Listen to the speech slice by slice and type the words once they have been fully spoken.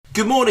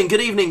Good morning,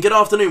 good evening, good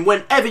afternoon,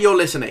 whenever you're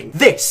listening.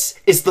 This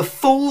is the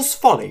Fool's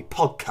Folly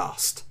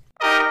podcast.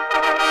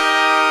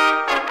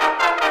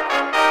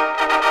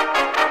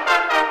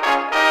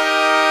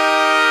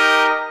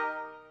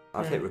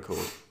 I've hit record,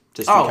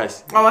 just in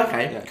case. Oh,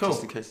 okay, Yeah, cool.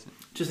 Just in case.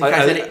 Just in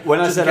case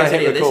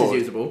any of this is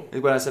usable.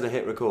 When I said I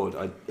hit record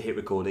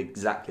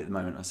exactly at the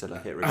moment I said I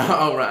hit record.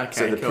 Oh, right, okay,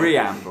 So the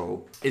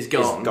preamble is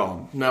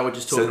gone. No, we're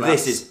just talking about... So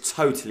this is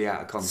totally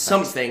out of context.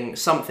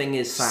 Something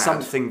is sad.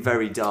 Something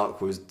very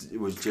dark was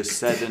just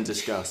said and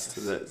discussed.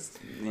 That's,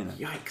 you know.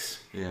 Yikes.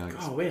 Yeah.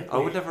 Oh, weird. I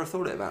would never have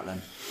thought it about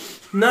them.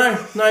 No,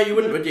 you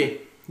wouldn't, would you?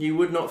 You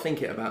would not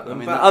think it about them. I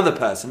mean, the other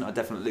person, I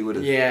definitely would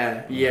have.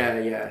 Yeah.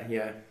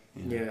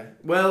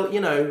 Well, you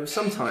know,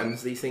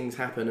 sometimes these things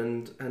happen,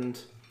 and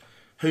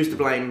who's to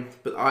blame?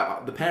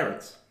 But the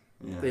parents.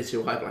 Yeah. Is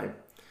who I blame.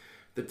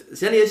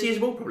 Is any of this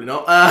usable? Probably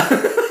not.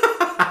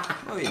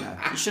 Well, you know,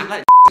 you shouldn't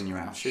let in your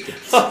house, should you?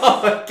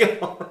 Oh my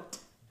god.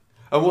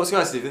 And what's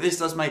going to do? If this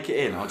does make it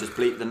in, I'll just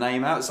bleep the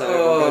name out. So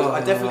everyone goes,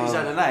 I definitely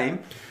said a name.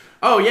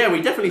 Oh yeah,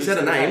 we definitely said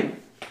a name.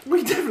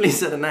 We definitely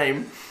said a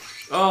name.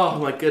 Oh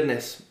my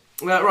goodness.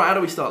 Right, how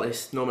do we start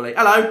this normally?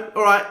 Hello,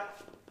 all right.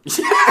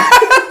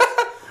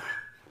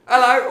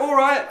 Hello, all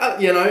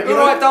right. You know, all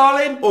right,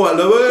 darling. Oh,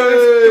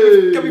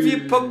 hello. Coming for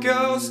your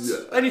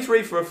podcast. Only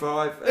 3 for a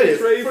 5. Only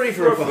 3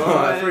 for a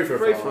 5. 3 for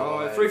a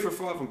 5. 3 for a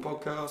 5 on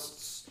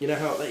podcasts. You know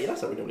how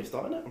that's how we normally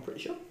start, isn't it? I'm pretty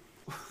sure.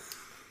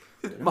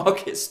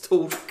 Market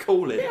stall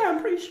calling. Yeah,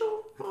 I'm pretty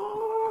sure.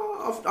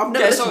 I've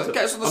never listened to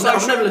them.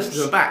 I've never listened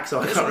to them back, so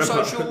I can't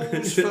remember.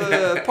 Socials for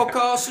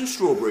podcasts and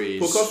strawberries.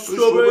 Podcasts and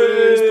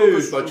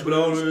strawberries. Bunch of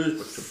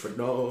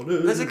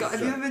bananas. There's a guy.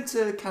 Have you ever been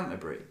to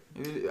Canterbury?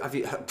 Have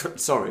you?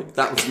 Sorry,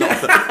 that was not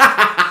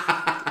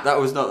that. That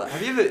was not that.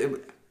 Have you ever?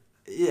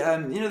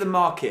 You know the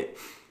market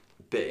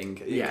bit in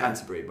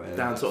Canterbury, where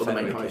down sort of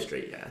the main high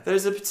street. Yeah.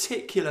 There's a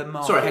particular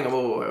market. Sorry, hang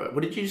on. Wait.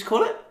 What did you just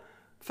call it?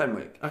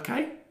 Fenwick.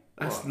 Okay,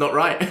 that's not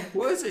right.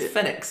 What is it?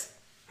 Phoenix.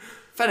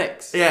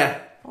 Phoenix. Yeah.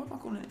 Why am I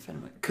calling it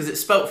Fenwick? Because it's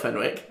spelt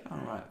Fenwick. Oh,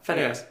 right.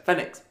 Phoenix. Yeah.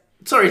 Phoenix.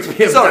 Sorry to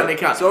be a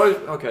cat. Sorry.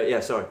 Okay, yeah,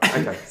 sorry.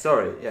 Okay,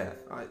 sorry, yeah.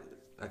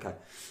 Okay.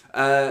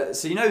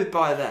 So you know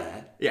by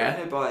there? Yeah.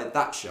 You know by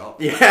that shop?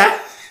 Yeah.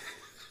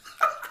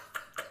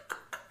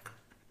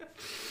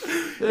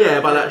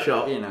 Yeah, by that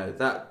shop. You know,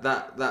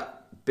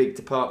 that big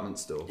department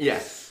store.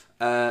 Yes.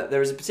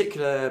 There is a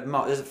particular...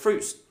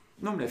 There's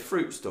normally a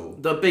fruit stall.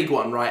 The big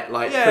one, right?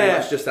 Like, pretty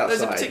much just outside.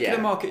 There's a particular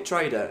market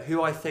trader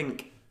who I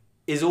think...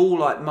 is all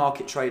like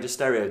market trader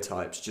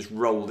stereotypes just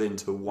rolled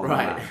into one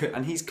man.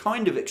 And he's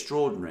kind of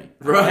extraordinary.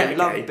 Right. I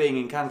love being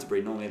in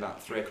Canterbury normally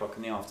about 3 o'clock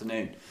in the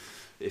afternoon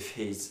if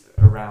he's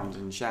around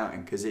and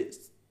shouting, because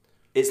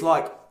it's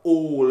like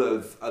all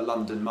of a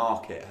London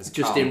market has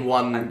just come in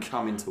one and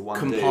come into one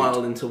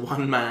compiled dude. Into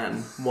one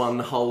man, one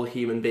whole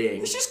human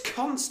being. It's just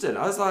constant.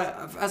 I was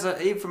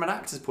like, even from an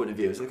actor's point of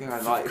view, it's like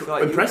impressive.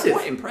 You're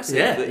quite impressive.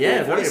 Yeah, that yeah,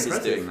 your very voice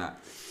impressive. is doing that.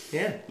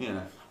 Yeah. You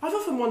know. I've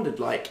often wondered,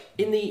 like,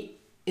 in the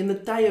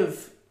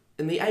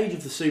age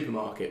of the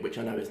supermarket, which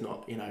I know is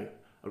not, you know,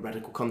 a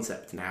radical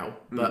concept now,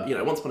 but you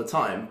know, once upon a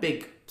time,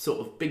 big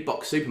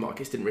box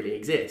supermarkets didn't really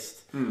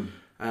exist,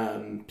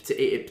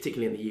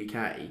 particularly in the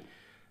UK.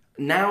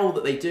 Now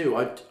that they do,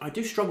 I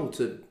do struggle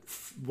to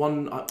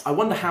I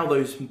wonder how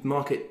those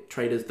market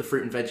traders, the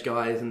fruit and veg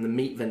guys and the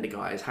meat vendor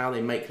guys, how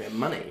they make their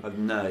money.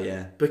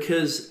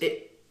 Because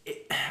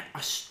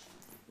I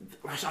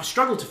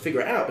struggle to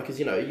figure it out, because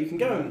you know you can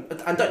go and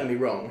don't get me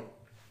wrong.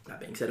 That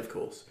being said, of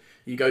course,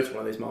 you go to one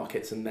of those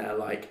markets and they're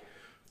like,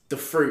 the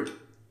fruit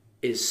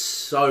is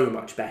so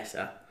much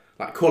better,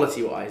 like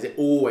quality-wise. It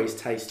always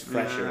tastes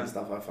fresher and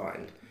stuff, I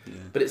find. Yeah.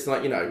 But it's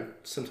like, you know,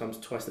 sometimes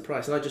twice the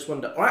price. And I just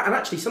wonder, and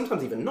actually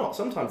sometimes even not.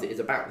 Sometimes it is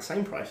about the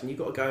same price, and you've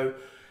got to go,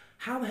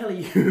 how the hell are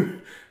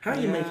you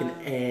making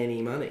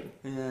any money?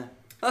 Yeah.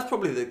 That's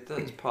probably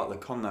that's part of the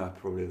con though,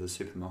 probably, of the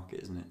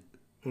supermarket, isn't it?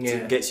 Yeah.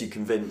 It gets you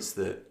convinced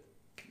that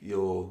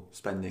you're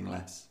spending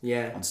less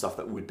on stuff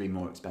that would be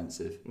more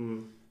expensive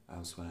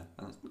elsewhere.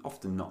 And that's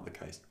often not the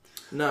case.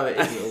 No, it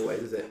isn't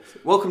always, is it?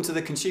 Welcome to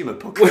the Consumer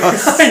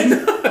Podcast.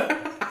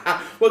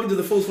 Welcome to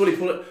the Fool's Folly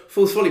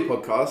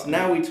Podcast.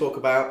 Now we talk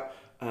about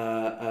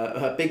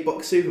big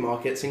box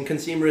supermarkets and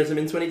consumerism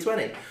in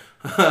 2020.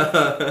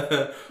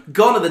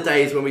 Gone are the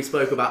days when we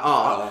spoke about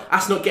art.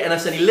 That's not getting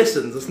us any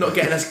listens. That's not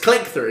getting us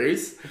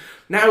click-throughs.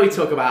 Now we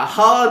talk about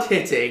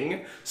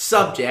hard-hitting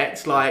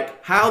subjects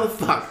like how the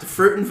fuck do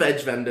fruit and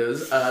veg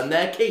vendors earn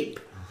their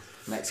keep.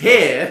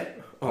 Here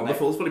on the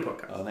Fool's Folly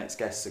Podcast. Our next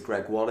guests are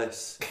Greg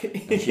Wallace and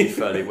Hugh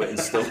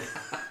Furley-Whittinstall.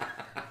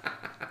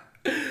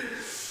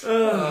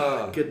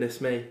 Oh,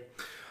 goodness me.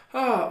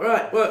 Oh,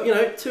 right. Well, you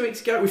know, 2 weeks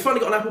ago, we finally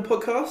got an Apple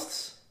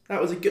Podcasts.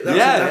 That was a good.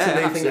 That's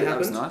a new thing that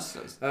happened. That was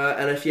nice.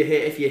 And if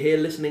you're here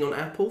listening on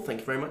Apple,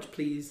 thank you very much.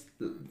 Please,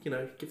 you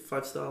know, give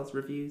 5 stars,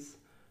 reviews.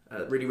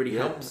 Really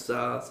helps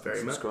us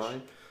very much.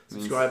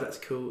 Subscribe. That's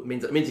cool. It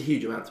means a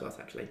huge amount to us,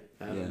 actually.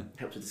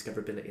 Helps with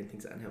discoverability and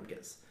things like that, and help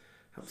gets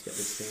helps get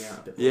this thing out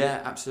a bit more.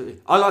 Yeah,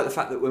 absolutely. I like the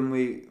fact that when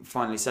we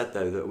finally said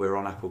though that we're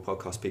on Apple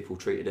Podcasts, people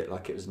treated it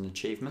like it was an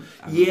achievement.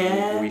 And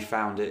we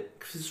found it.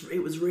 Because it's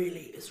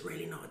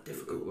really not a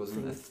difficult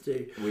thing to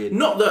do.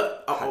 Not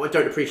that I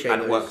don't appreciate.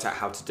 And worked out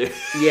how to do.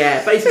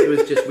 Yeah, basically it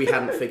was just we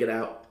hadn't figured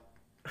out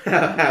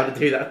how to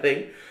do that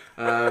thing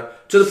to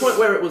the point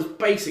where it was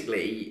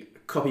basically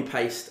copy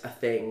paste a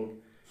thing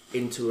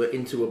into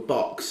a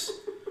box.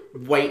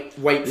 Wait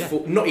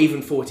for not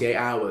even 48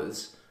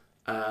 hours.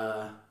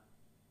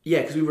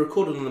 Because we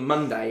recorded on the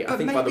Monday. I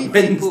think by the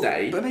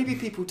Wednesday. But maybe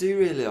people do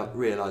really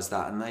realise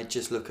that, and they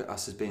just look at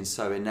us as being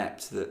so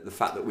inept that the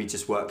fact that we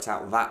just worked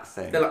out that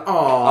thing. They're like,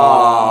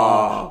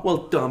 "Oh,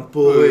 well done,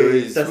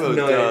 boys. That's well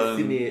nice, done.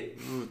 isn't it?"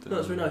 No,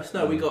 it's very nice.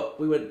 No, we got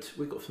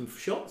some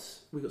shots.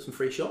 We got some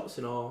free shots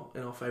in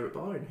our favourite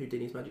bar in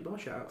Houdini's Magic Bar.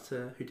 Shout out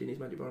to Houdini's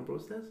Magic Bar in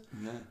Broadstairs.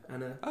 Yeah.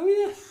 And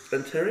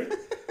and Terry.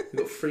 We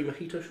got free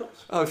mojito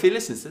shots. Oh, if he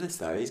listens to this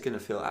though, he's going to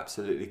feel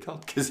absolutely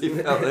cold because he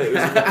felt that it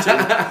was a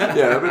achievement.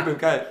 Yeah, I remember him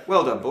going,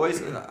 "Well done,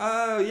 boys." Like,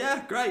 oh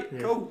yeah, great,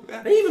 cool.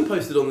 Yeah. He even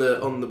posted on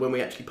the when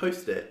we actually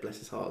posted it. Bless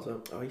his heart. As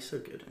well. Oh, he's so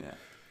good. Yeah,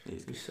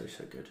 he's so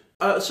good.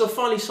 So I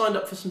finally signed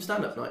up for some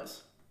stand-up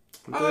nights.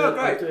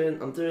 Great.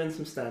 I'm doing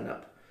some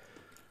stand-up.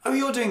 Oh,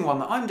 you're doing one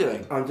that I'm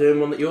doing. I'm doing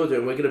one that you're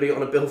doing. We're going to be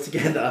on a bill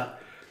together.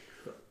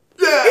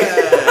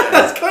 Yeah,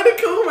 that's kind of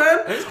cool, man.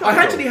 I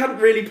actually cool. hadn't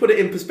really put it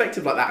in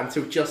perspective like that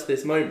until just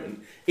this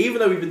moment. Even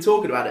though we've been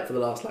talking about it for the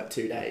last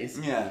 2 days.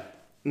 Yeah.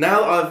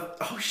 Now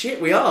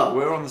we are.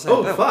 We're on the same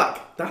bill. Oh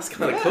fuck, that's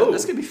kind of cool.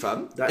 That's gonna be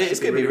fun. It's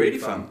gonna be really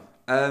fun.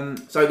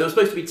 So there was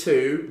supposed to be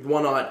 2.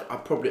 One I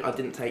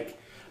didn't take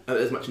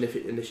as much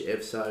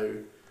initiative, so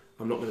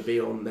I'm not going to be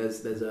on. There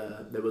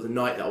was a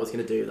night that I was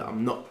going to do that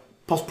I'm not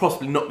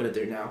possibly not going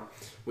to do now,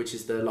 which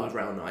is the live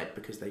round night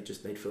because they'd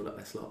filled up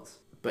their slots.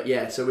 But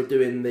yeah, so we're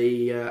doing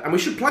the and we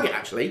should plug it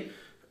actually.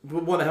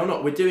 Why the hell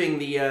not? We're doing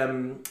the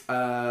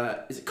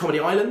is it Comedy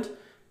Island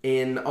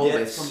in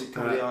Olbis?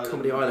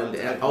 Comedy Island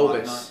at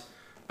Olbis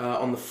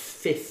on the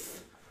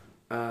 5th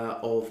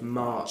of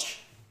March.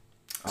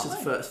 So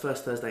it's the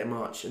first Thursday of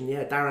March, and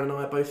yeah, Darren and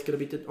I are both going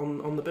to be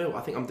on the bill.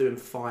 I think I'm doing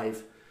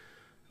 5.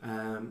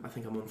 I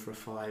think I'm on for a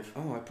 5.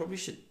 Oh, I probably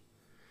should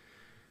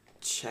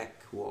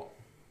check what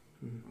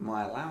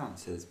my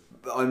allowance is.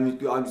 But I'm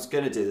just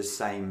going to do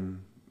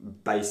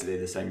basically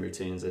the same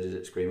routine as I did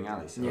at Screaming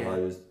Alley. So I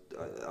was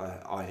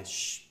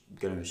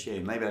going to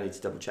assume. Maybe I need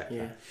to double check.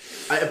 Yeah.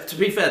 To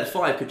be fair, the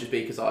 5 could just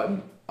be because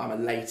I'm a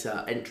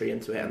later entry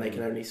into it, and they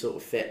can only sort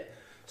of fit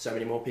so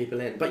many more people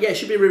in. But yeah, it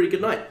should be a really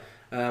good night.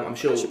 I'm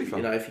sure, if you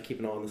keep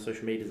an eye on the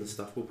social medias and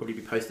stuff, we'll probably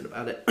be posting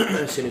about it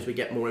as soon as we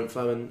get more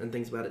info and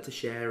things about it to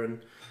share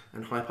and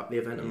hype up the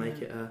event and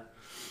make it a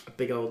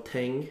big old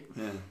thing.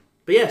 Yeah.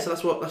 But yeah, so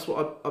that's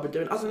what I've been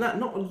doing. Other than that,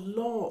 not a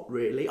lot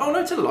really. Oh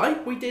no, tell a lie.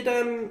 We did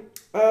the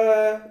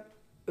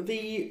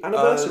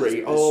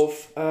anniversary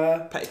of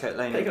Petticoat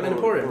Lane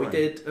Emporium. We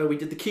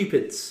did the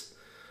Cupids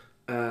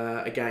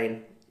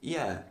again.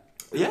 Yeah.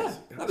 Yeah,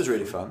 that was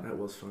really fun. That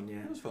was fun. Yeah,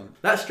 that was fun.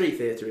 That street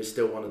theatre is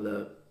still one of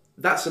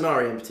that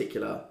scenario in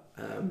particular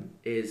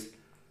is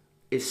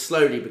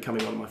slowly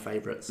becoming one of my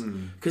favourites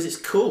because it's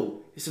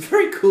cool. It's a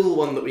very cool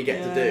one that we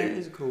get to do. It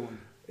is a cool one.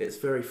 It's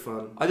very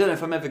fun. I don't know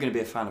if I'm ever going to be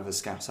a fan of a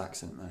Scouse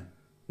accent though.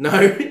 No,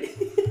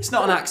 it's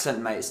not an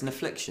accent, mate. It's an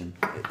affliction.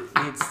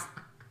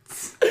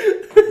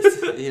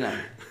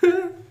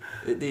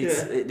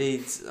 It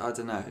needs. I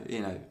don't know.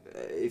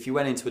 If you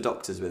went into a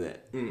doctor's with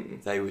it,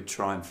 they would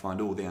try and find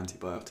all the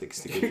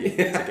antibiotics to give you to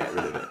get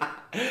rid of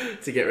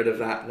it. To get rid of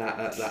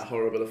that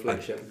horrible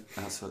affliction.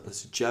 That's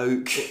a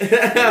joke.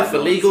 For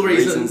legal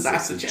reasons,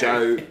 that's a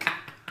joke.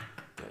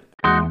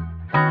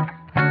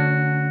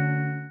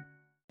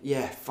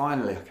 Yeah,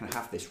 finally I can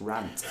have this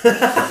rant on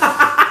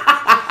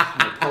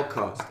the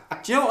podcast.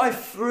 Do you know what I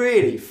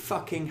really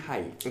fucking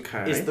hate?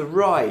 Is the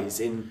rise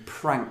in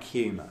prank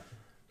humour.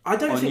 I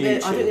don't think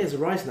there's a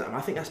rise in that. I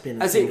think that's been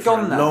Has it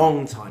gone for a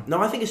long time.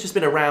 No, I think it's just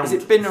been around. Has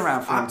it been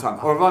around for a long time?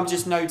 Or have I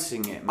just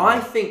noticing it more? I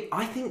think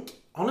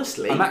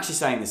honestly, I'm actually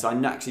saying this.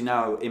 I'm actually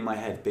now in my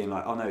head being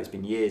like, oh no, it's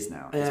been years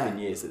now. It's been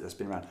years that's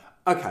been around.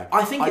 Okay.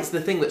 I think it's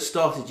the thing that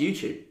started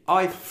YouTube.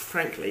 I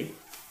frankly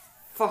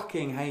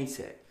fucking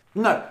hate it.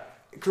 No,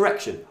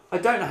 correction. I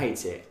don't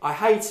hate it. I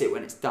hate it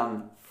when it's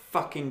done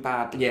fucking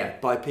badly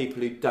by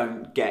people who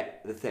don't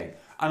get the thing.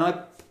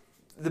 And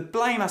the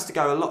blame has to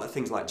go a lot of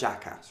things like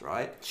Jackass,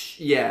 right?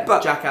 Yeah,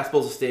 but Jackass,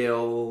 Balls of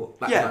Steel,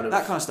 that kind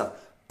of stuff.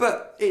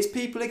 But it's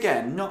people,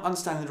 again, not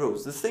understanding the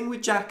rules. The thing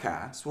with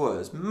Jackass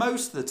was,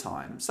 most of the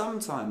time,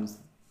 sometimes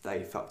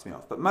they fucked me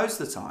off, but most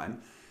of the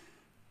time,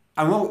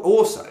 and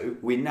also,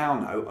 we now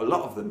know, a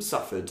lot of them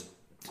suffered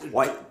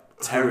quite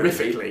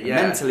terribly,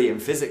 mentally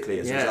and physically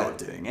as a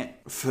result of doing it,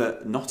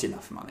 for not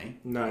enough money.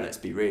 No. Let's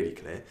be really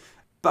clear.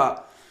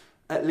 But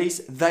at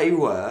least they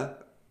were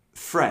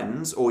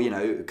friends or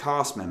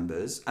cast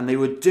members, and they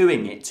were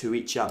doing it to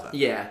each other.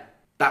 Yeah,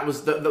 that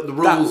was the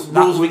rules.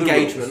 Rules of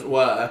engagement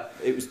were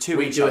it was to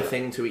we each do other. A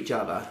thing to each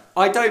other.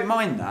 I don't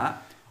mind that.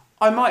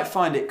 I might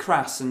find it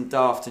crass and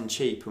daft and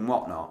cheap and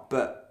whatnot,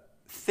 but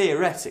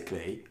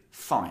theoretically,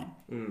 fine.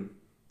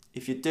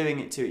 if you're doing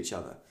it to each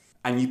other,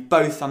 and you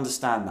both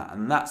understand that,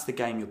 and that's the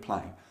game you're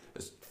playing. I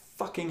just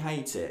fucking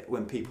hate it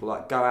when people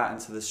like go out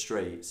into the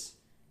streets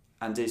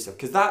and do stuff,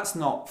 because that's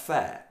not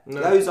fair.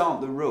 No. Those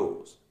aren't the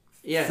rules.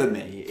 Yeah. For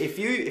me, if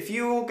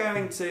you're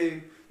going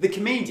to, the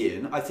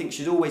comedian, I think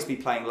should always be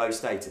playing low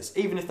status,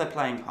 even if they're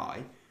playing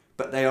high,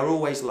 but they are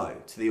always low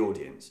to the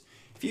audience.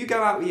 If you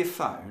go out with your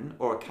phone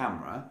or a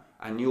camera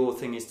and your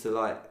thing is to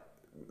like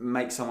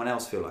make someone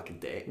else feel like a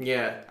dick,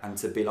 and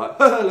to be like,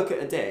 look at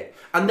a dick,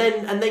 and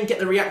then get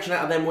the reaction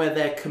out of them where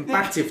they're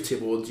combative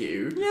towards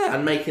you,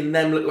 and making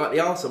them look like the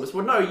arseholes.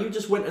 Well, no, you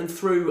just went and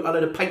threw a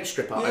load of paint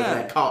strip out over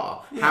their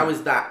car. How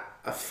is that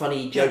a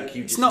funny joke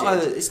you just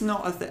did? It's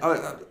not a thing.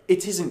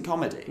 It isn't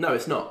comedy. No,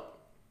 it's not.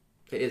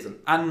 It isn't.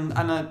 And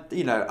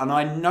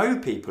I know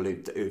people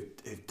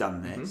who've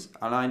done this,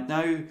 and I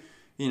know,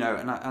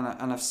 and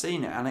I've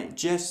seen it, and it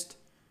just,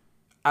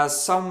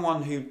 as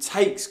someone who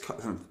takes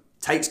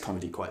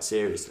comedy quite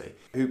seriously,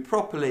 who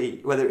properly,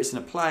 whether it's in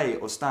a play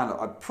or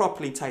stand-up, I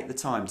properly take the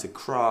time to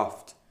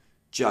craft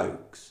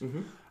jokes.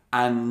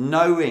 And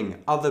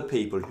knowing other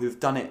people who've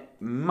done it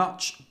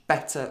much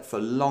better for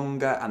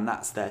longer, and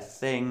that's their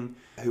thing,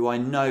 who I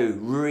know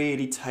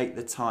really take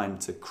the time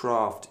to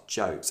craft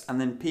jokes, and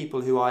then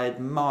people who I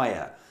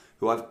admire,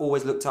 who I've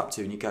always looked up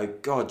to, and you go,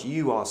 God,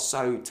 you are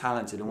so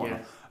talented and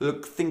whatnot.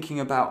 Look, thinking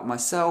about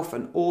myself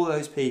and all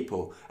those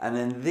people, and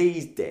then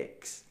these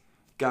dicks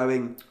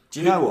going, do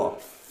you know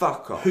what?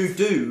 Fuck off. Who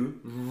do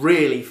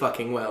really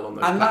fucking well on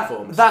those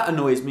platforms. That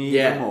annoys me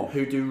even more.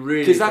 Who do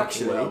really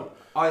fucking well.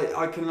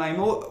 I can lay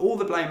all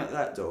the blame at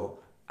that door,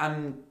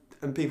 and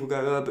people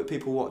go, but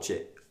people watch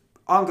it.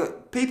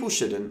 People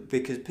shouldn't,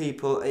 because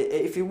people,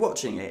 if you're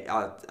watching it,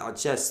 I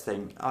just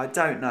think, I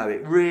don't know,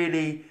 it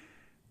really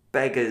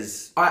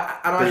beggars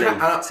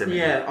belief to me.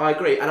 Yeah, I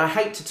agree, and I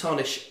hate to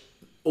tarnish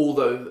all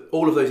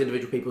of those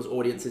individual people's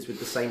audiences with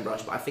the same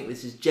brush, but I think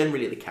this is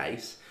generally the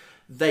case.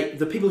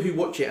 The people who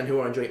watch it and who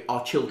are enjoying it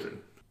are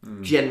children.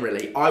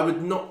 Generally, I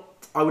would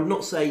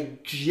not say,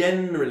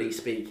 generally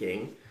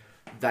speaking,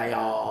 they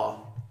are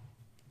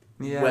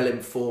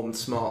well-informed,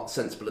 smart,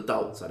 sensible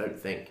adults. I don't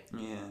think.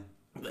 Yeah.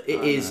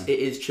 It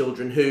is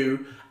children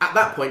who, at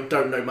that point,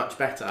 don't know much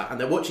better, and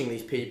they're watching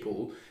these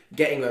people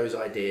getting those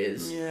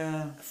ideas,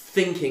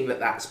 thinking that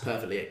that's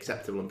perfectly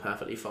acceptable and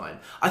perfectly fine.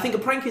 I think a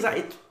prank is at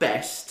its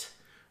best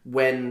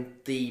when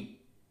the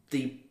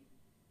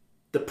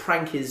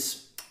prank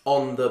is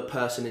on the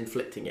person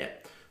inflicting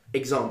it.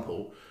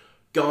 Example,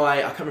 guy,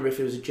 I can't remember if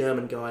it was a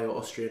German guy or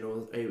Austrian,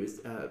 or it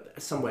was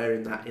somewhere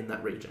in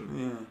that region.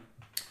 Yeah.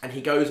 And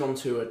he goes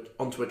onto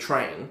a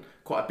train,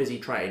 quite a busy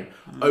train,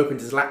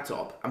 opens his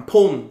laptop, and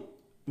porn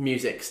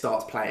music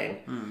starts playing.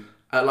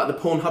 Like the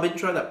Pornhub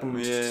intro, that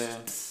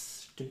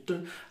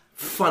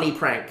funny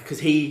prank,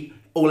 because he,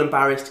 all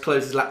embarrassed,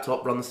 closes his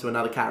laptop, runs to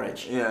another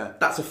carriage. Yeah.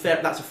 That's a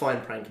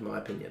fine prank in my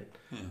opinion.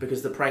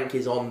 Because the prank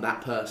is on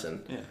that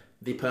person. Yeah.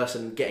 The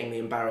person getting the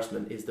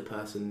embarrassment is the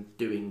person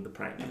doing the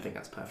prank. I think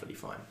that's perfectly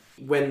fine.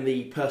 When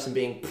the person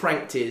being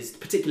pranked is,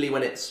 particularly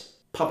when it's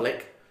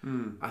public,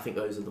 I think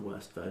those are the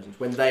worst versions.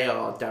 When they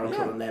are Darren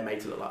and they're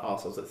made to look like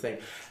arseholes, that thing.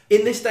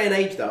 In this day and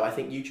age, though, I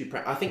think YouTube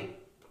prank,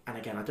 and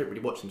again, I don't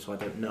really watch them, so I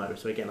don't know.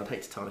 So again, I'd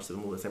hate to tarnish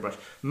them all the same brush.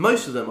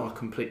 Most of them are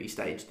completely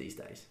staged these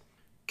days.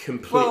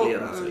 Completely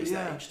and utterly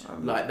staged.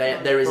 Like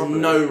there is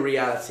no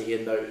reality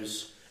in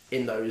those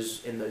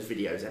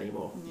videos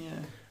anymore. Yeah.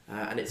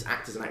 And it's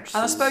actors and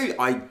actresses. And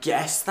I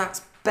guess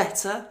that's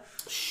better.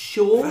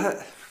 Sure.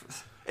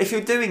 If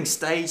you're doing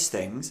stage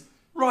things,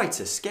 write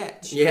a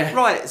sketch. Yeah.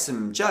 Write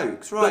some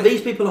jokes. But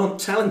these people aren't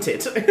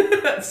talented.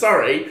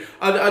 Sorry.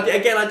 I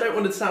don't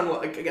want to sound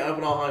like I get up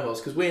on our high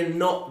horse, because we're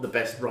not the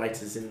best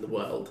writers in the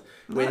world.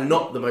 We're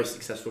not the most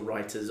successful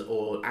writers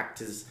or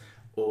actors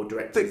or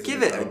directors. But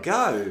give it a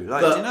go. Do you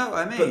know what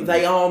I mean? But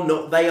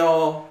they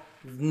are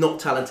not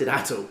talented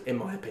at all, in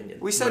my opinion.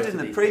 We said in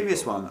the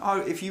previous one,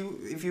 if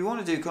you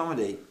want to do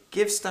comedy,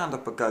 give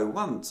stand-up a go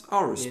once.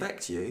 I'll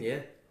respect you. Yeah.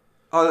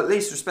 I'll at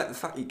least respect the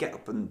fact you get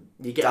up and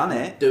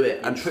do it,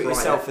 and put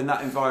yourself in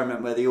that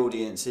environment where the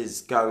audience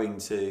is going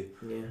to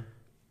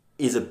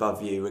is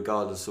above you,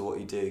 regardless of what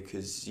you do,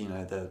 because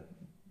the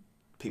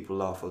people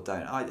laugh or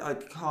don't.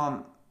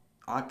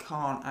 I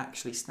can't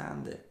actually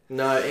stand it.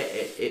 No,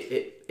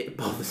 it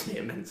bothers me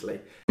immensely.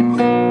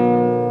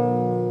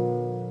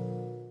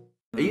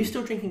 Are you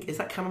still drinking? Is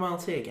that chamomile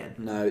tea again?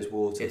 No, it's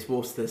water. It's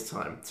water this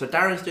time. So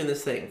Darren's doing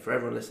this thing, for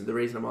everyone listening. The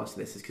reason I'm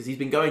asking this is because he's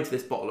been going to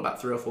this bottle about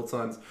 3 or 4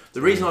 times.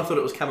 The reason I thought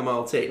it was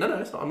chamomile tea... No,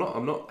 it's not.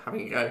 I'm not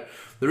having a go.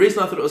 The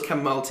reason I thought it was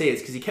chamomile tea is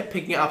because he kept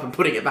picking it up and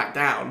putting it back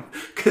down,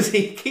 because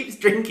he keeps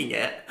drinking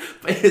it,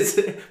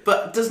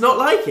 but does not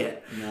like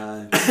it.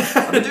 No.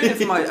 I've been doing it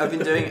for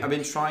I've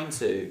been trying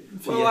to.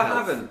 Well, I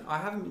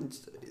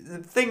haven't. The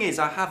thing is,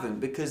 I haven't,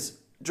 because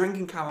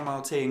drinking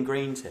chamomile tea and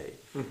green tea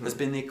has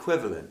been the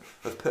equivalent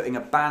of putting a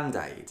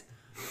Band-Aid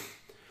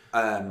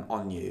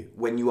on you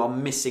when you are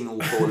missing all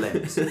 4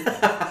 limbs. Do you know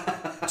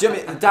what I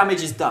mean? The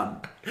damage is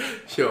done.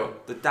 Sure.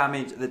 The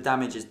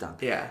damage is done.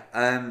 Yeah.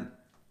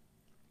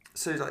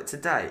 So like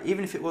today,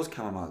 even if it was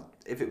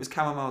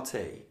chamomile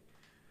tea,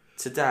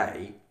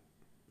 today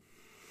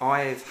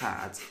I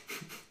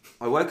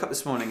woke up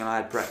this morning and I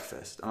had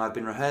breakfast, and I've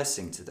been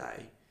rehearsing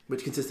today.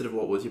 Which consisted of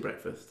what was your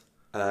breakfast?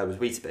 It was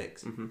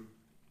Weetabix. Mm-hmm.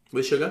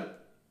 With sugar?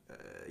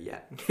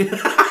 Yeah. You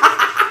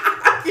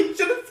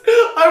should have...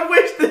 I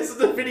wish this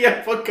was a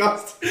video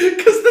podcast,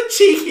 because the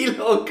cheeky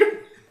little...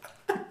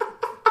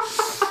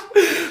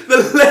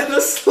 the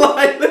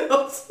sly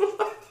little...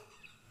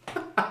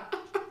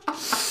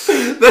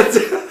 That's...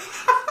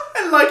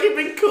 like he'd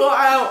been caught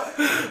out.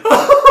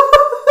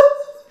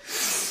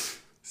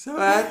 So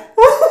I had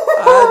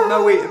my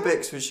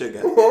Weetabix with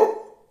sugar.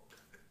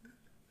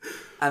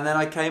 And then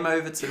I came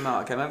over to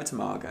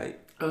Margate.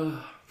 And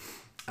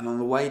on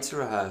the way to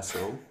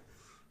rehearsal,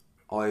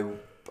 I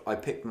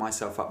picked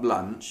myself up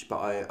lunch, but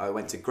I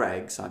went to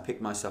Greg's. I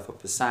picked myself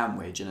up a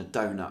sandwich and a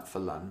donut for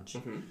lunch.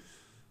 Mm-hmm.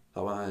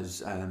 That one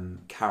was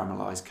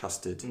caramelised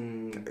custard,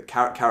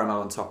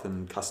 caramel on top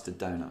and custard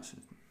donuts.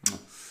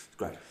 It's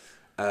great.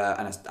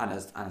 And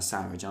a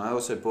sandwich. And I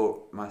also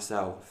bought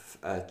myself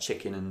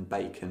chicken and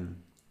bacon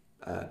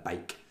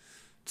bake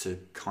to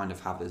kind of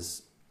have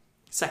as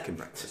second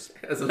breakfast.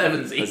 As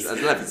 11sies? As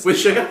 11sies. With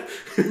sugar?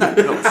 No, not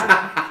with sugar.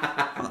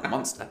 I'm not a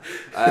monster.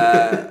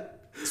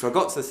 So I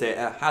got to the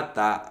theatre, had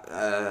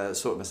that,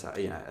 sorted myself,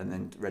 and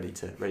then ready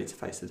to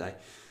face the day.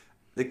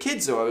 The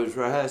kids who I was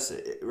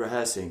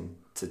rehearsing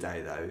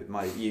today, though,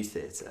 my youth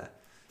theatre,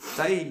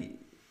 so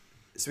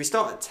we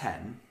start at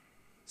 10.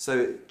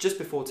 So just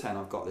before 10,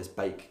 I've got this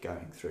bake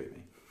going through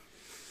me.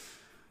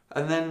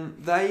 And then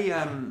they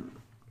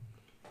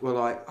were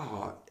like,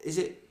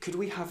 could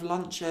we have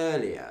lunch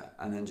earlier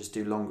and then just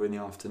do longer in the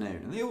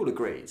afternoon? And they all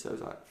agreed. So I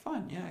was like,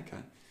 fine, yeah,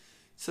 okay.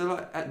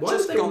 So why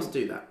did they want to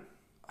do that?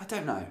 I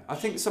don't know. I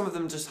think some of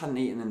them just hadn't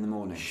eaten in the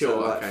morning.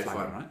 Sure, so okay,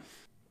 fine. right?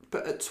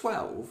 But at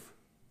 12,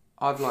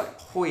 I've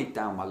hoyed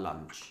down my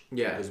lunch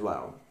as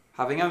well.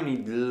 Having only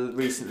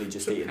recently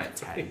just eaten at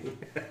 10.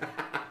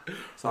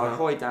 So I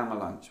hoyed down my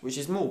lunch, which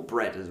is more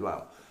bread as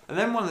well. And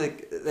then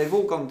they've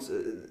gone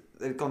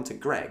to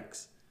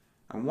Greg's,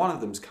 and one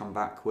of them's come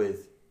back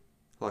with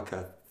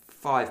a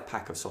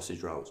 5-pack of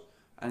sausage rolls,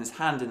 and is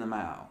handing them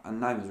out,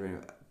 and no one's really.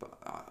 But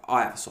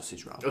I have a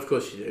sausage roll. Of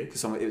course you do,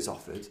 because it was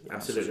offered.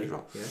 Absolutely.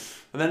 Roll. Yeah.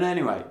 And then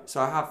anyway,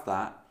 so I have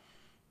that,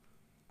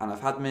 and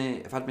I've had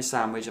my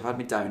sandwich, I've had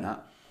my donut,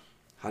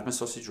 had my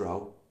sausage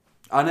roll.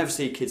 I never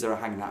see kids that are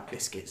hanging out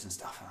biscuits and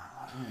stuff.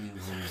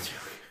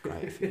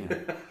 Great,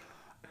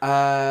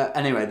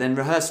 anyway, then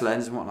rehearsal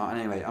ends and whatnot.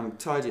 Anyway, I'm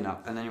tidying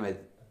up, and anyway,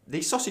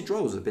 these sausage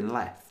rolls have been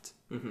left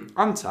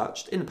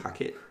untouched in the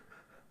packet,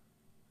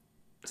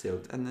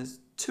 sealed, and there's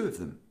 2 of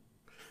them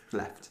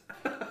left.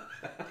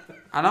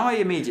 And I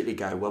immediately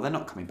go, well, they're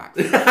not coming back.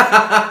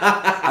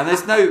 And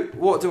there's no,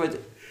 what do I do?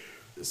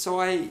 So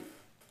I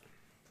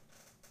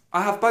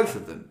have both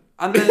of them,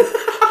 and then.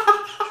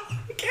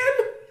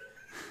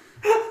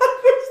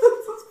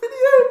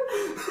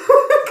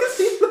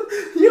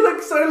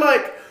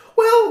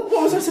 Well,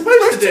 what was I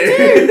supposed to do?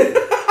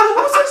 What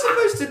was I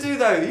supposed to do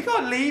though? You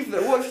can't leave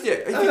them. What if you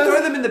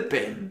throw them in the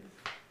bin?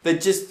 They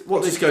just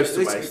just goes to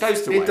waste. It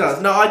goes to waste. It does.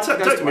 No,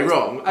 don't get me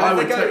wrong. I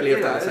would totally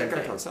have done the same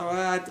thing. So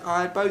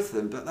I had both of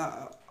them, but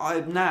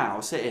I'm now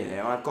sitting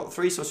here. I've got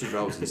 3 sausage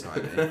rolls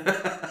inside me,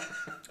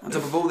 on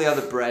top of all the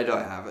other bread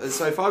I have. And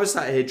so if I was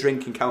sat here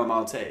drinking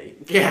chamomile tea,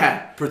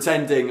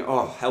 pretending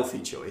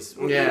healthy choice,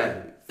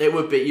 it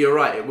would be. You're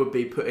right. It would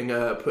be putting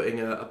a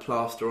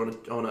plaster on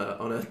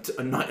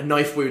a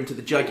knife wound to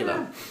the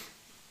jugular.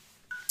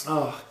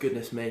 Oh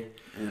goodness me!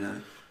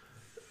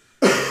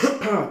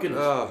 Oh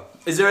goodness. Oh.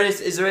 Is there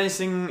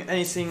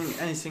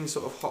anything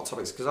sort of hot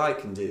topics? Because I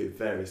can do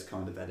various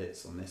kind of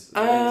edits on this.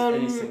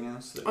 Anything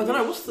else? I don't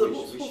know. What's the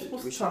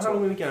time? How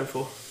long are we going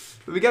for?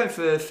 We'll be going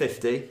for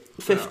 50.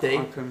 50.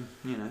 I can,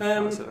 like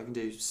I said, I can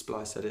do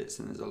splice edits,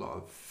 and there's a lot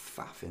of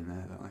faff in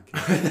there that I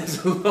can.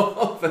 There's a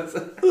lot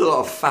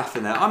of faff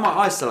in there. I might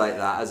isolate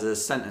that as a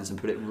sentence and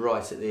put it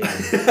right at the end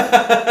of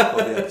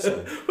the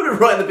episode. Put it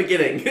right at the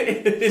beginning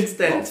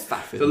instead.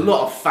 There's a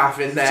lot of faff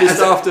in there.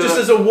 Just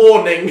as a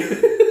warning.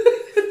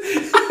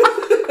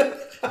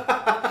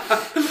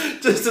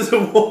 Just as a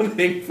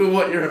warning for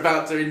what you're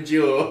about to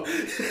endure.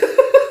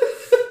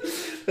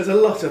 There's a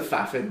lot of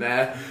faff in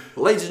there.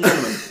 Ladies and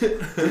gentlemen,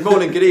 good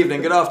morning, good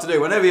evening, good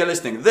afternoon, whenever you're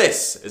listening,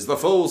 this is the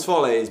Fool's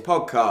Follies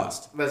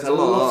podcast. There's a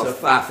lot of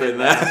faff in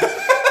there.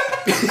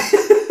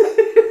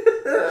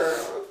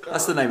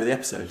 That's the name of the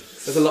episode.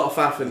 There's a lot of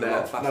faff in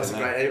there. That's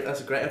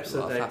a great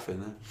episode, Dave. A lot of faff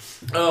in there.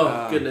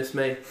 Oh, goodness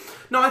me.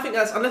 No, I think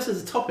that's, unless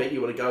there's a topic you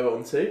want to go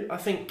on to, I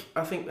think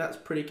that's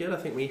pretty good. I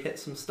think we hit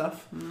some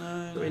stuff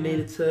that we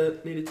needed to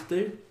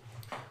do.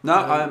 No,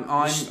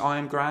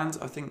 I'm grand,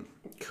 I think.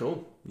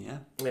 Cool. Yeah.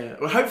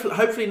 Well,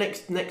 hopefully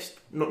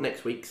not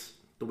next week's,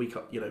 the week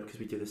up, because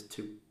we do this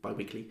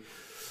bi-weekly,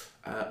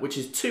 which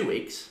is 2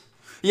 weeks.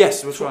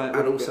 Yes, we'll try.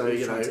 And also,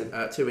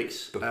 2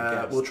 weeks,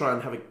 we'll try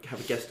and have a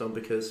guest on,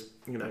 because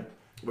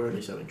we're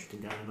only so interesting,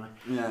 Darren and I.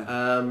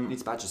 Yeah. Need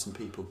to badger some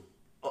people.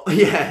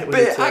 Yeah.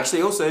 But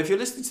actually, also, if you're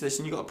listening to this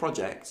and you've got a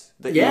project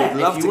that you would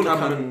love to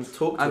come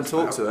and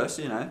talk to us,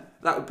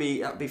 that would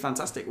be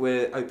fantastic.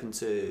 We're open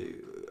to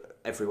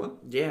everyone.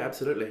 Yeah,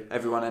 absolutely.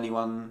 Everyone,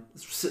 anyone,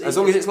 as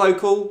long as it's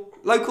local,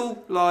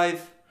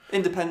 live,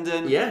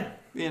 independent. Yeah.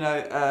 You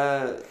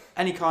know,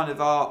 any kind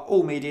of art,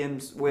 all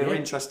mediums. We're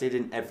interested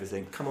in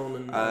everything. Come on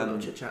and have a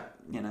little chit chat.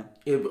 You know,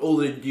 all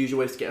the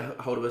usual ways to get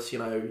a hold of us. You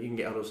know, you can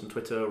get hold of us on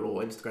Twitter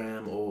or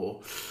Instagram or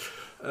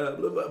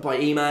by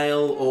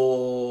email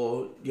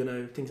or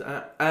things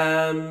like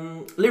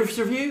that. Leave us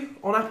a review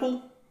on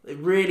Apple. It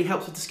really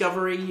helps with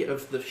discovery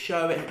of the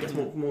show. It gets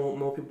more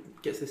people,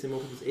 gets this in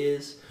more people's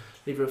ears.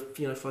 Leave a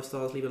 5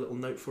 stars. Leave a little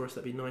note for us.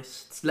 That'd be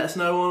nice. Let us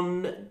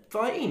know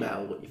via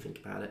email what you think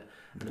about it,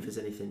 and if there's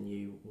anything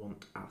you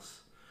want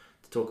us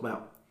to talk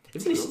about.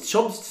 If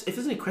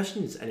there's any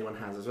questions anyone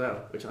has as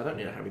well, which I don't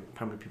know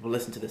how many people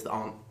listen to this that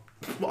aren't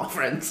our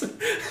friends,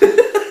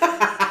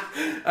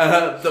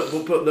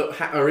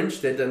 that are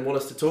interested and want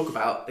us to talk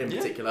about in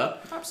particular.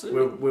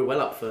 Absolutely, we're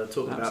well up for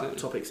talking about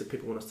topics that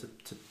people want us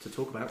to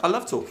talk about. I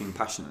love talking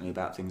passionately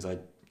about things I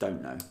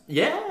don't know.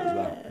 Yeah, as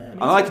well.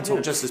 And I can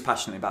talk just as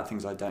passionately about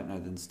things I don't know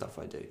than stuff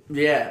I do.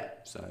 Yeah.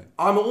 So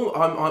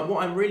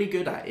what I'm really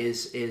good at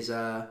is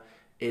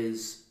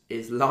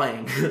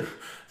lying,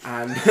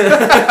 and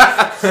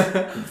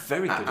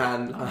very good.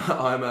 And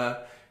I'm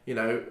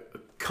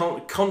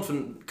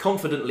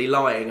confidently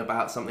lying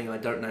about something I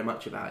don't know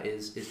much about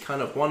is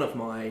kind of one of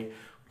my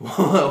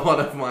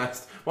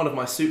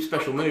soup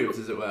special moves,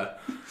 as it were.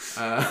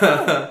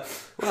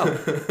 Well,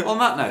 on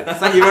that note,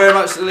 thank you very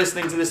much for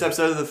listening to this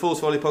episode of the Fools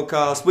Folly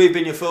podcast. We've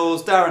been your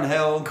fools, Darren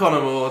Hill,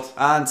 Connor Maud.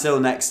 Until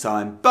next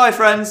time, bye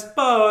friends.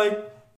 Bye.